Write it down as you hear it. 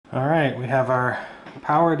Alright, we have our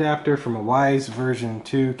power adapter from a Wyze version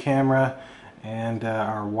 2 camera and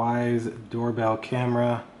our Wyze doorbell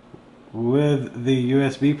camera with the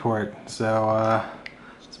USB port. So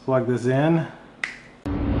let's plug this in.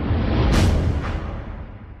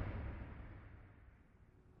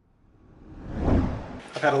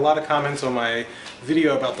 I've had a lot of comments on my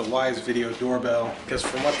video about the Wyze Video Doorbell because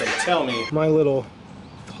from what they tell me, my little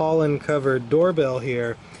pollen covered doorbell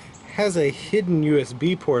here has a hidden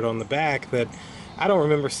USB port on the back that I don't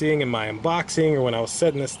remember seeing in my unboxing or when I was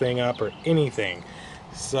setting this thing up or anything.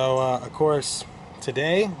 So of course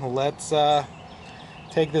today let's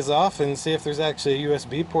take this off and see if there's actually a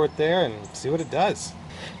USB port there and see what it does.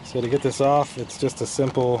 So to get this off, it's just a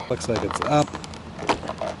simple, looks like it's up,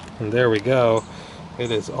 and there we go.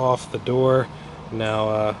 It is off the door.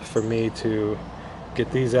 Now for me to get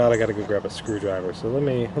these out, I gotta go grab a screwdriver. So let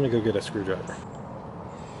me go get a screwdriver.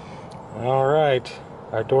 Alright,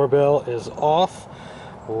 our doorbell is off.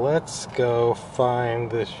 Let's go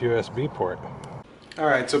find this USB port.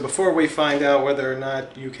 Alright, so before we find out whether or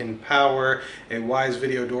not you can power a Wyze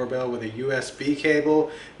Video Doorbell with a USB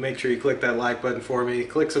cable, make sure you click that like button for me,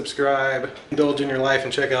 click subscribe, indulge in your life,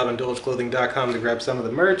 and check out indulgeclothing.com to grab some of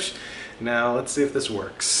the merch. Now let's see if this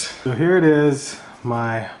works. So here it is,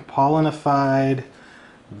 my pollenified,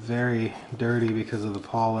 very dirty because of the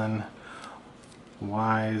pollen,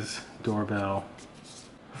 Wyze doorbell.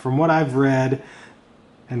 From what I've read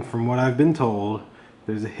and from what I've been told,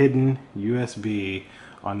 there's a hidden USB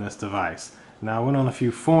on this device. Now I went on a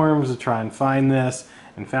few forums to try and find this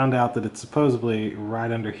and found out that it's supposedly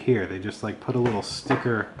right under here. They just like put a little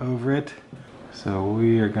sticker over it. So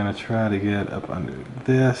we are gonna try to get up under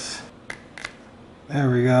this. There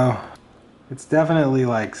we go. It's definitely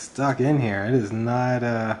like stuck in here. It is not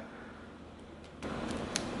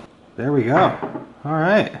there we go.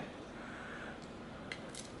 Alright.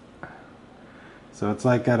 So it's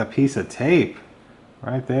like got a piece of tape.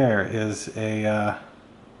 Right there is a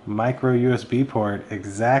micro USB port,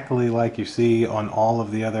 exactly like you see on all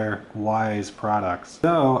of the other Wyze products.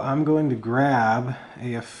 So I'm going to grab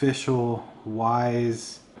a official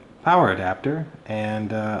Wyze power adapter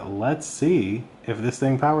and let's see if this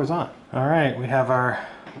thing powers on. Alright, we have our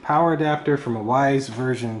power adapter from a Wyze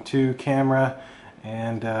version 2 camera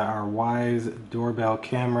and our Wyze doorbell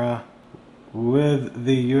camera with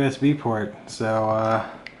the USB port. So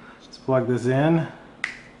let's plug this in.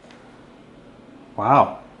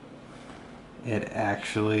 Wow, it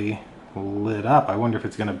actually lit up. I wonder if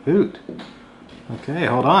it's gonna boot. Okay,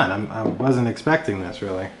 hold on, I wasn't expecting this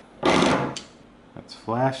really. It's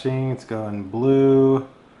flashing, it's going blue.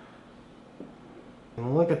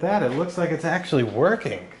 And look at that, it looks like it's actually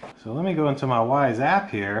working. So let me go into my Wyze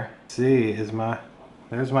app here. See, there's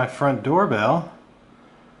my front doorbell.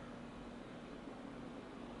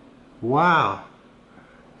 Wow,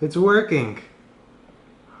 it's working.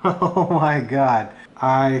 Oh my god,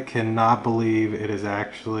 I cannot believe it is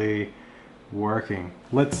actually working.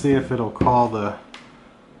 Let's see if it'll call the...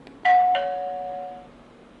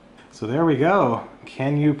 So there we go.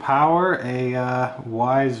 Can you power a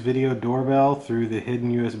Wyze Video Doorbell through the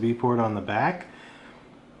hidden USB port on the back?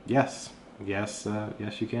 Yes, yes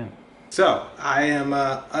you can. So I am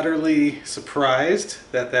utterly surprised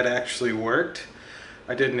that that actually worked.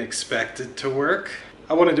 I didn't expect it to work.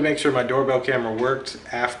 I wanted to make sure my doorbell camera worked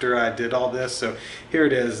after I did all this, so here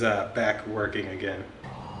it is back working again.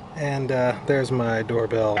 And there's my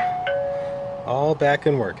doorbell all back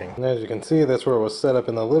and working. And as you can see, that's where it was set up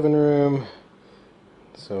in the living room.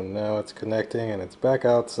 So now it's connecting and it's back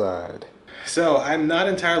outside. So I'm not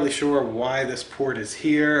entirely sure why this port is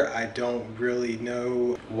here. I don't really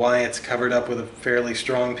know why it's covered up with a fairly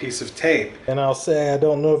strong piece of tape. And I'll say I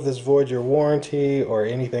don't know if this voids your warranty or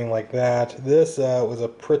anything like that. This was a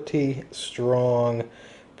pretty strong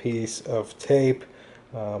piece of tape.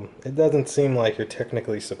 It doesn't seem like you're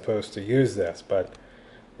technically supposed to use this, but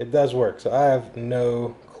it does work. So I have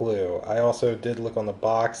no clue. I also did look on the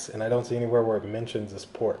box and I don't see anywhere where it mentions this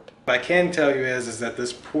port. What I can tell you is that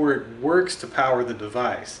this port works to power the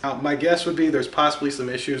device. Now, my guess would be there's possibly some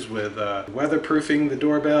issues with weatherproofing the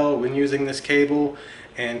doorbell when using this cable,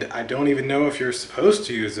 and I don't even know if you're supposed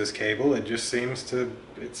to use this cable. It just seems to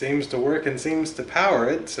work and seems to power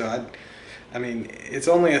it. So I mean, it's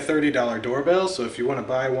only a $30 doorbell, so if you want to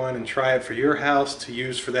buy one and try it for your house to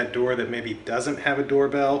use for that door that maybe doesn't have a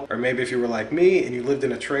doorbell, or maybe if you were like me and you lived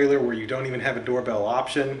in a trailer where you don't even have a doorbell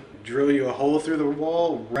option, drill you a hole through the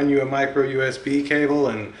wall, run you a micro USB cable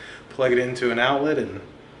and plug it into an outlet and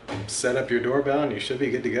set up your doorbell and you should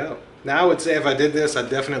be good to go. Now I would say if I did this, I'd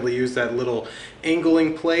definitely use that little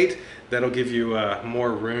angling plate. That'll give you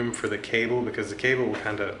more room for the cable, because the cable will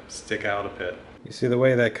kind of stick out a bit. You see the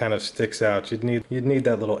way that kind of sticks out, you'd need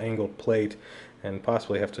that little angled plate, and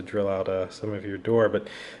possibly have to drill out some of your door, but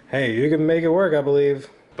hey, you can make it work, I believe.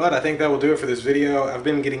 But I think that will do it for this video. I've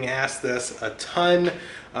been getting asked this a ton,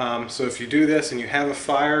 so if you do this and you have a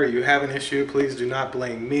fire, you have an issue, please do not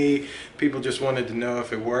blame me. People just wanted to know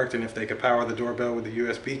if it worked and if they could power the doorbell with the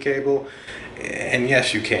USB cable, and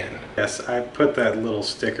yes, you can. Yes, I put that little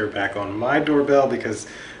sticker back on my doorbell because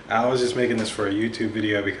I was just making this for a YouTube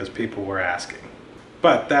video because people were asking.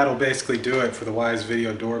 But that'll basically do it for the Wyze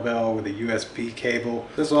Video Doorbell with a USB cable.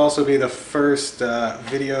 This will also be the first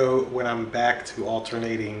video when I'm back to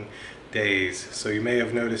alternating days. So you may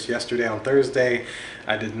have noticed yesterday on Thursday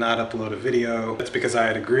I did not upload a video. That's because I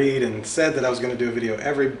had agreed and said that I was going to do a video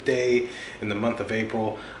every day in the month of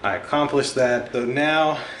April. I accomplished that. So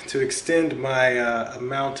now, to extend my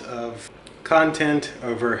amount of content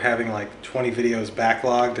over having like 20 videos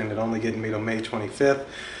backlogged and it only getting me to May 25th,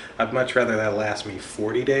 I'd much rather that last me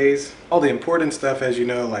 40 days. All the important stuff, as you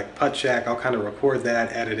know, like Putt Shack, I'll kind of record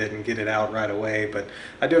that, edit it, and get it out right away. But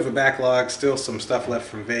I do have a backlog, still some stuff left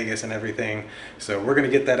from Vegas and everything. So we're going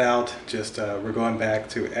to get that out. Just we're going back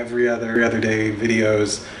to every other day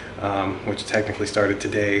videos, which technically started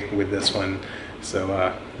today with this one.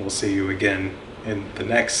 So we'll see you again in the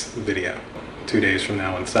next video, 2 days from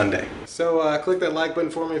now on Sunday. So click that like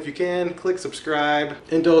button for me if you can, click subscribe,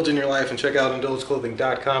 indulge in your life, and check out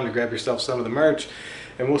indulgeclothing.com to grab yourself some of the merch,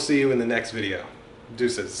 and we'll see you in the next video.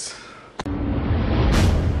 Deuces.